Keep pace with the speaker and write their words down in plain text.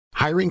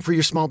Hiring for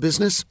your small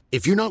business?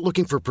 If you're not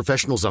looking for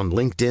professionals on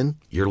LinkedIn,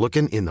 you're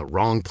looking in the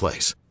wrong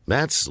place.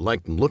 That's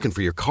like looking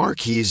for your car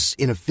keys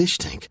in a fish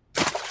tank.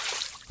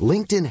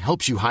 LinkedIn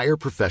helps you hire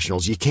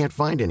professionals you can't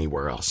find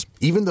anywhere else,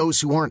 even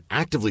those who aren't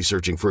actively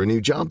searching for a new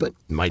job but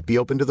might be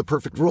open to the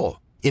perfect role.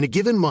 In a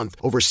given month,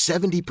 over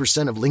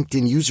 70% of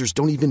LinkedIn users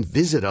don't even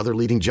visit other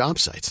leading job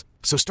sites.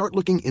 So start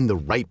looking in the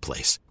right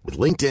place. With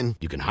LinkedIn,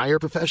 you can hire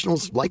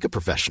professionals like a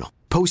professional.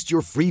 Post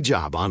your free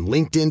job on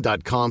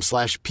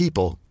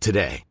linkedin.com/people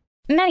today.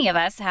 Many of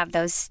us have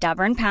those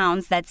stubborn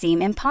pounds that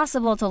seem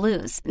impossible to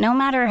lose, no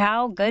matter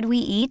how good we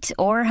eat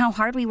or how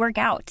hard we work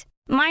out.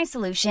 My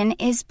solution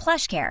is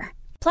PlushCare.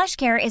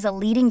 PlushCare is a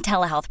leading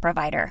telehealth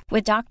provider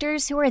with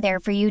doctors who are there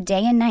for you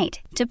day and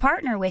night to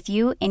partner with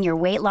you in your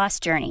weight loss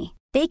journey.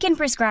 They can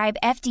prescribe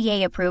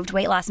FDA-approved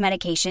weight loss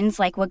medications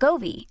like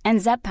Wegovy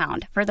and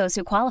Zepbound for those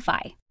who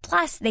qualify.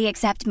 Plus, they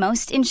accept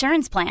most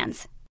insurance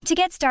plans. To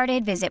get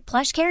started, visit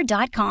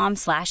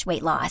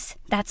plushcare.com/weightloss.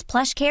 That's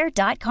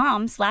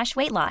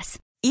plushcare.com/weightloss.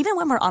 Even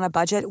when we're on a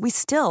budget, we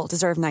still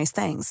deserve nice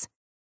things.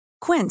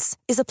 Quince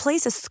is a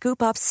place to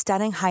scoop up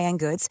stunning high-end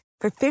goods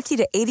for 50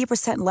 to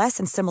 80% less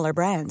than similar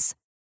brands.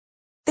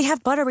 They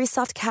have buttery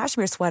soft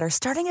cashmere sweaters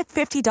starting at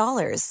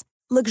 $50,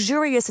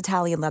 luxurious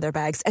Italian leather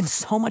bags, and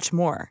so much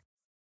more.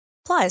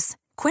 Plus,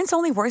 Quince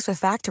only works with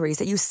factories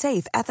that use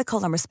safe,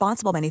 ethical, and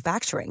responsible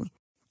manufacturing.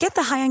 Get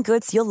the high-end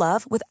goods you'll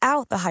love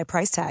without the high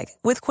price tag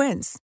with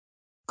Quince.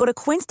 Go to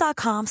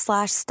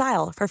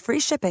quince.com/style for free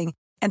shipping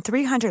and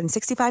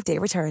 365-day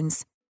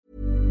returns.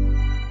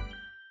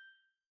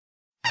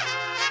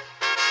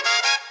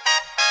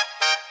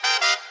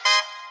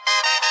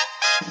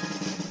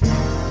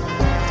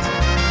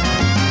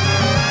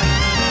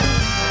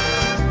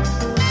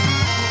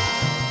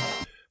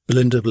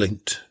 Belinda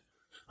blinked,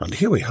 and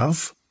here we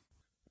have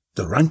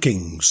the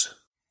rankings.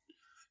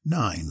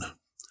 9.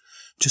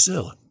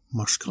 Giselle,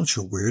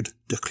 Maarschalkerweerd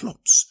de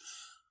Klotz,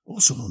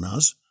 also known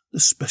as the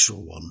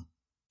Special One.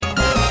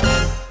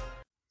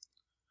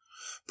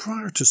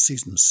 Prior to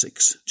Season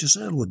 6,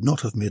 Giselle would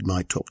not have made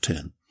my top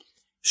 10.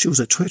 She was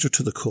a traitor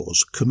to the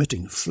cause,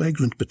 committing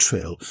flagrant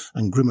betrayal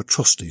and grim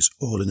atrocities,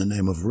 all in the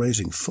name of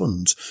raising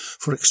funds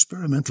for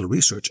experimental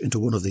research into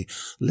one of the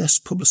less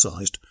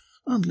publicised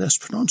and less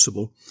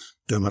pronounceable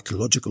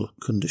dermatological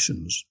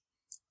conditions.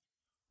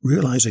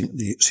 Realising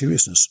the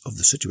seriousness of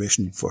the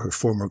situation for her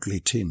former Glee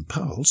team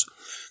pals,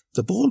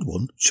 the bald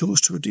one chose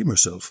to redeem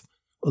herself,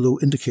 although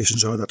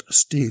indications are that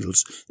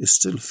Steels is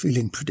still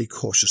feeling pretty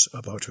cautious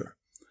about her.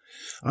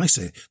 I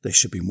say they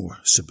should be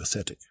more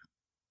sympathetic.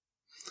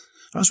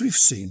 As we've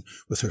seen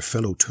with her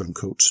fellow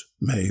turncoats,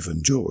 Maeve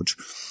and George,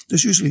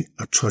 there's usually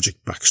a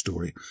tragic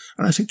backstory,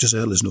 and I think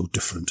Giselle is no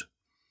different.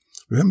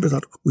 Remember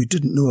that we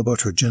didn't know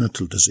about her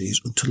genital disease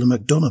until the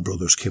McDonough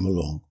brothers came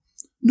along.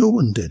 No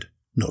one did.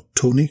 Not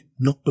Tony,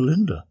 not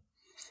Belinda.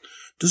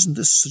 Doesn't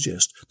this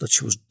suggest that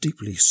she was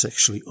deeply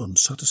sexually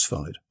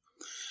unsatisfied?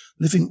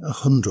 Living a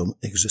humdrum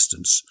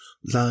existence,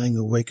 lying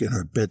awake in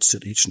her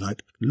bedsit each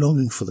night,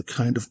 longing for the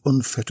kind of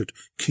unfettered,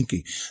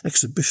 kinky,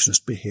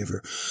 exhibitionist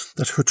behaviour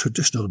that her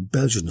traditional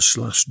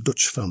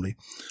Belgian/Dutch family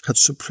had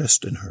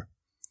suppressed in her.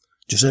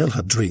 Giselle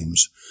had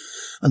dreams,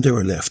 and they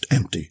were left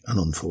empty and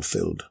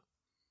unfulfilled.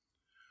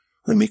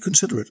 When we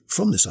consider it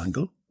from this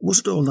angle, was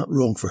it all that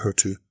wrong for her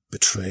to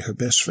betray her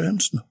best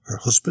friends, her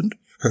husband,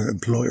 her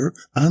employer,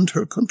 and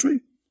her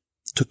country?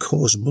 To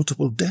cause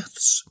multiple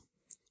deaths?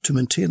 To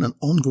maintain an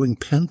ongoing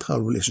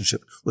pen-pal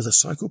relationship with a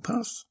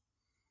psychopath?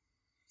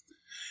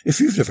 If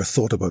you've never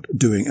thought about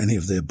doing any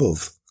of the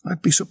above,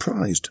 I'd be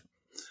surprised.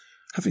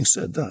 Having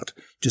said that,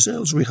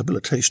 Giselle's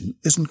rehabilitation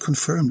isn't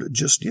confirmed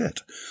just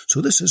yet,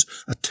 so this is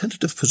a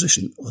tentative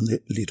position on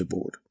the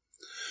leaderboard.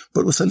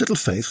 But with a little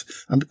faith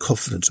and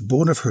confidence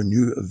born of her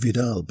new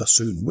Vidal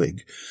bassoon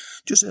wig,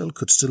 Giselle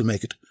could still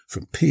make it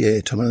from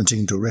PA to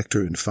managing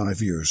director in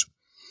 5 years.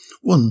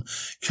 One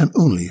can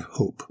only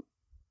hope.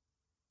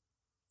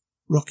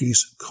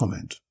 Rocky's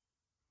comment.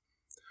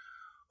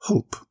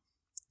 Hope.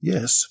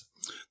 Yes,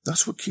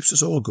 that's what keeps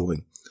us all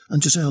going,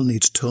 and Giselle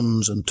needs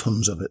tons and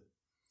tons of it.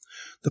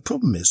 The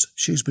problem is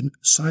she's been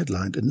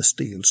sidelined in the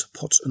Steels,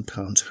 Pots and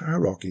Pans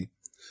hierarchy.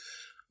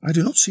 I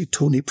do not see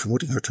Tony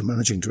promoting her to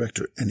managing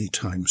director any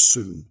time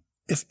soon,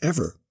 if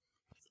ever.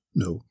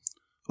 No,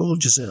 all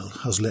Giselle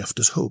has left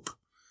is hope.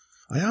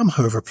 I am,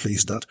 however,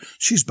 pleased that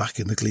she's back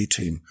in the Glee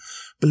team.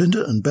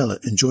 Belinda and Bella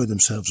enjoy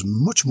themselves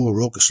much more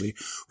raucously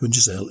when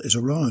Giselle is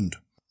around.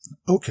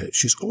 OK,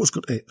 she's always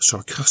got a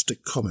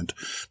sarcastic comment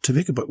to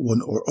make about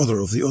one or other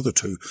of the other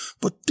two,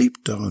 but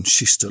deep down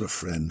she's still a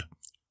friend.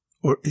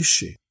 Or is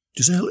she?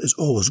 Giselle is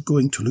always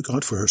going to look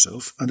out for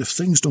herself, and if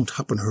things don't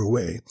happen her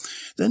way,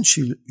 then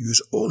she'll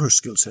use all her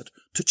skill set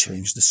to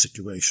change the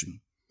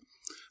situation.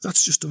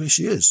 That's just the way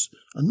she is,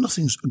 and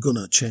nothing's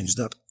gonna change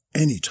that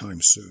any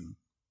time soon.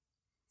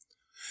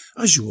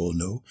 As you all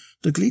know,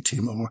 the Glee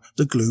team are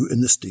the glue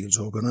in the Steels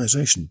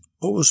organisation,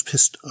 always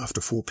pissed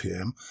after 4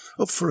 p.m,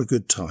 up for a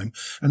good time,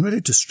 and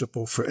ready to strip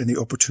off for any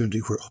opportunity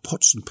where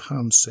pots and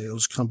pans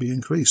sales can be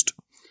increased.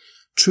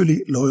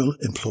 Truly loyal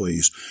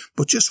employees.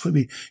 But just when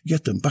we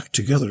get them back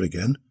together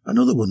again,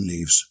 another one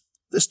leaves.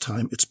 This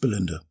time it's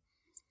Belinda.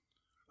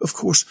 Of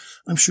course,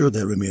 I'm sure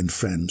they'll remain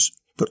friends,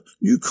 but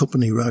new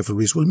company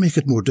rivalries will make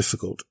it more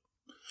difficult.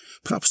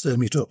 Perhaps they'll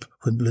meet up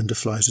when Belinda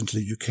flies into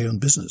the UK on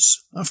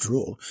business. After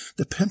all,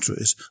 the Pentra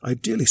is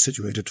ideally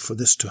situated for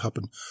this to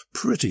happen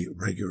pretty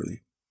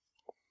regularly.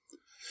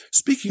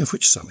 Speaking of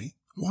which, Sammy,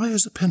 why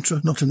is the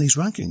Pentra not in these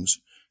rankings?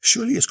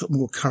 Surely it's got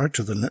more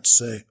character than, let's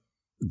say,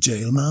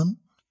 Jailman?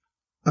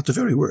 At the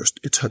very worst,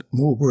 it's had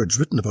more words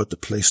written about the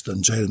place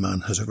than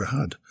Jailman has ever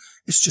had.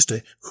 It's just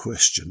a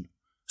question.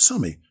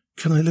 Sammy,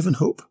 can I live in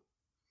hope?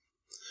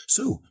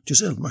 So,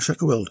 Giselle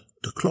Maarschalkerweerd,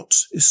 the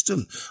Klotz, is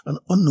still an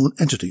unknown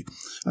entity,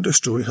 and her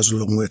story has a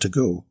long way to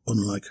go,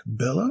 unlike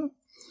Bella,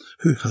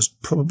 who has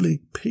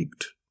probably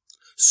peaked.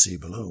 See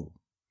below.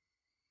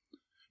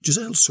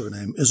 Giselle's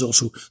surname is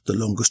also the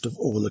longest of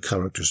all the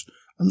characters,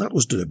 and that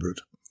was deliberate.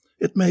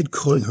 It made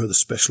calling her the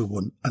special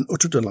one an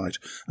utter delight,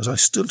 as I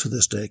still to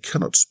this day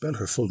cannot spell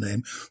her full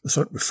name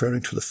without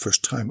referring to the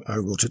first time I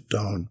wrote it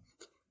down.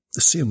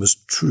 The same was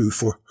true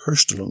for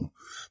Hurstelung,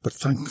 but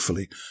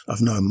thankfully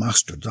I've now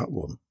mastered that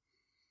one.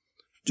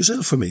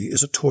 Giselle for me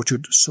is a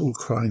tortured soul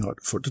crying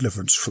out for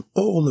deliverance from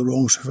all the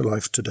wrongs of her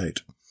life to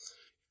date.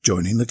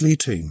 Joining the Glee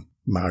team,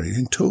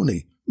 marrying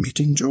Tony,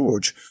 meeting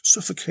George,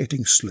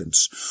 suffocating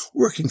Slints,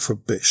 working for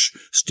Bish,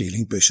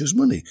 stealing Bish's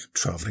money,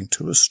 travelling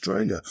to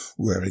Australia,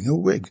 wearing a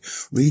wig,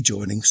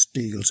 rejoining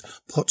Steele's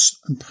Pots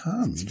and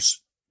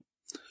Pans.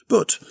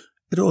 But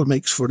it all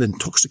makes for an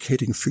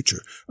intoxicating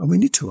future, and we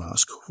need to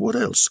ask, what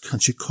else can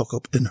she cock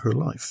up in her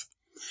life?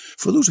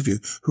 For those of you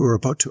who are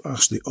about to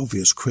ask the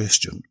obvious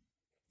question,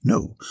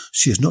 no,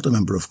 she is not a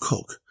member of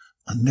Cock,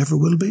 and never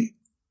will be.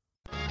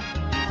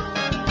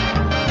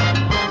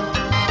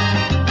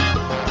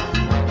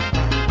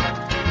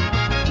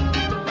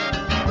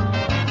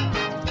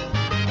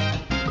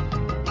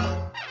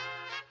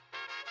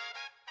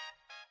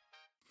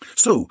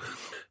 So,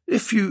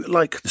 if you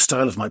like the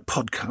style of my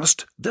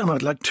podcast, then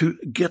I'd like to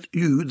get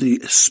you the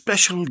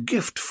special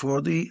gift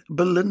for the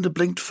Belinda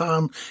Blinked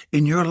fan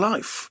in your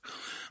life.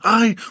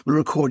 I will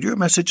record your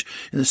message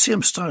in the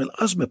same style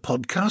as my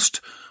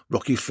podcast,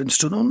 Rocky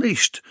Flintstone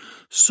Unleashed.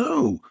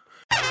 So,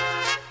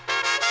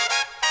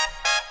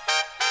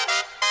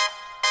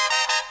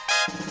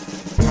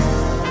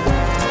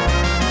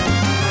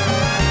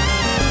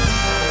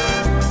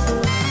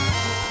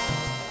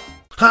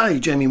 hi,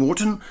 Jamie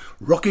Morton,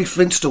 Rocky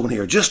Flintstone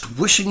here, just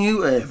wishing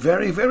you a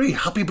very, very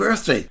happy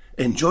birthday.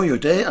 Enjoy your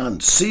day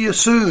and see you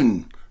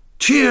soon.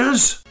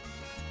 Cheers!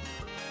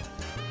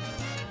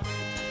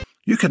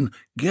 You can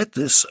get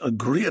this a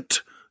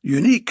great,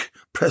 unique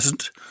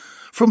present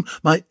from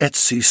my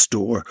Etsy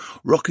store,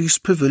 Rocky's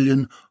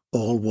Pavilion,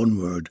 all one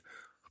word.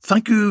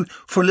 Thank you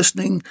for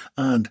listening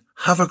and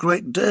have a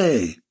great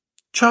day.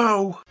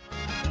 Ciao!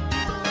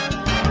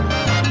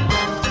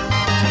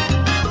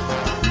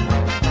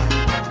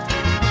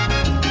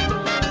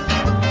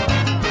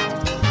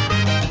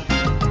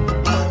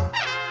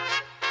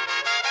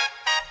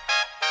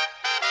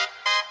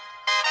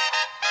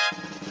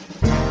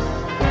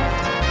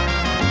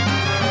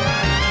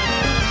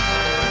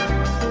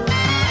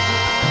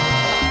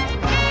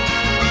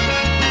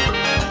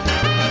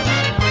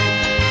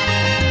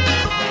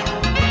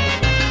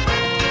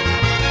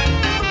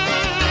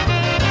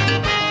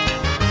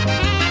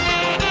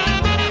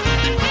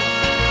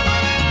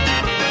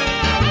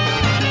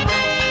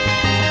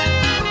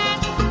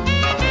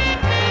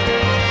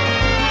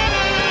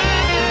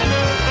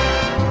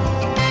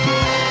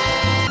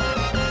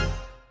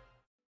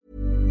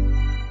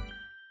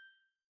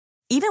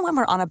 Even when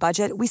we're on a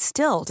budget, we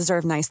still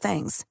deserve nice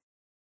things.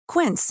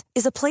 Quince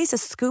is a place to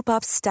scoop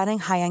up stunning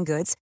high-end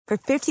goods for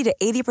 50 to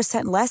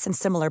 80% less than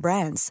similar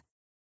brands.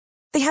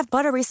 They have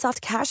buttery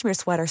soft cashmere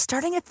sweaters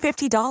starting at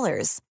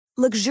 $50,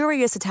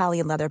 luxurious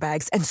Italian leather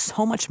bags, and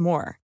so much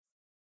more.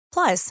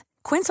 Plus,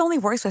 Quince only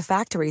works with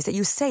factories that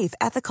use safe,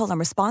 ethical, and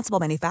responsible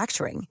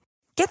manufacturing.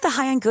 Get the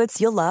high-end goods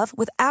you'll love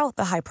without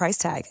the high price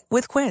tag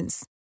with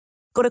Quince.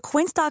 Go to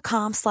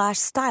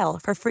quince.com/style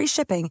for free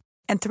shipping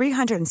and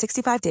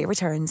 365-day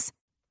returns.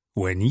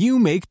 When you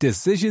make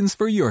decisions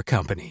for your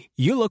company,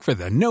 you look for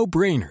the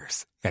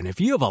no-brainers. And if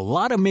you have a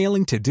lot of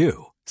mailing to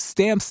do,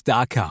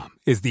 Stamps.com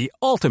is the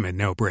ultimate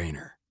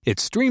no-brainer. It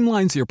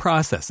streamlines your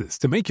processes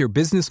to make your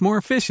business more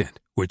efficient,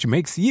 which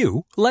makes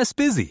you less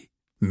busy.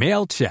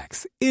 Mail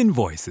checks,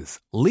 invoices,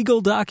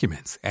 legal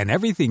documents, and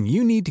everything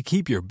you need to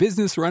keep your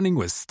business running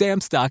with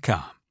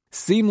Stamps.com.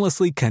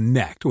 Seamlessly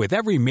connect with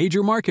every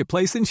major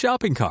marketplace and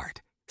shopping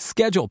cart.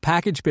 Schedule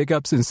package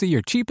pickups and see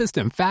your cheapest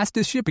and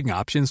fastest shipping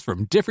options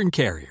from different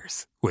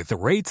carriers, with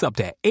rates up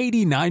to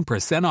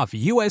 89% off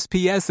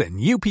USPS and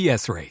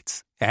UPS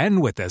rates.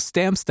 And with the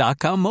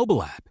Stamps.com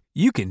mobile app,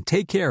 you can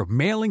take care of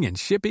mailing and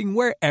shipping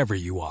wherever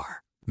you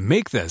are.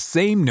 Make the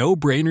same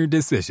no-brainer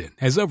decision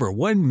as over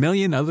 1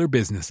 million other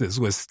businesses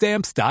with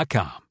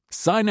Stamps.com.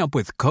 Sign up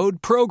with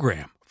code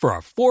PROGRAM for a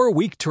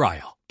 4-week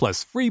trial,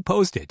 plus free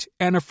postage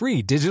and a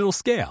free digital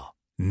scale.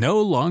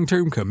 No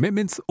long-term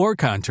commitments or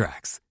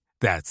contracts.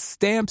 That's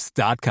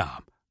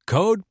Stamps.com.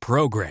 Code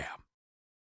PROGRAM.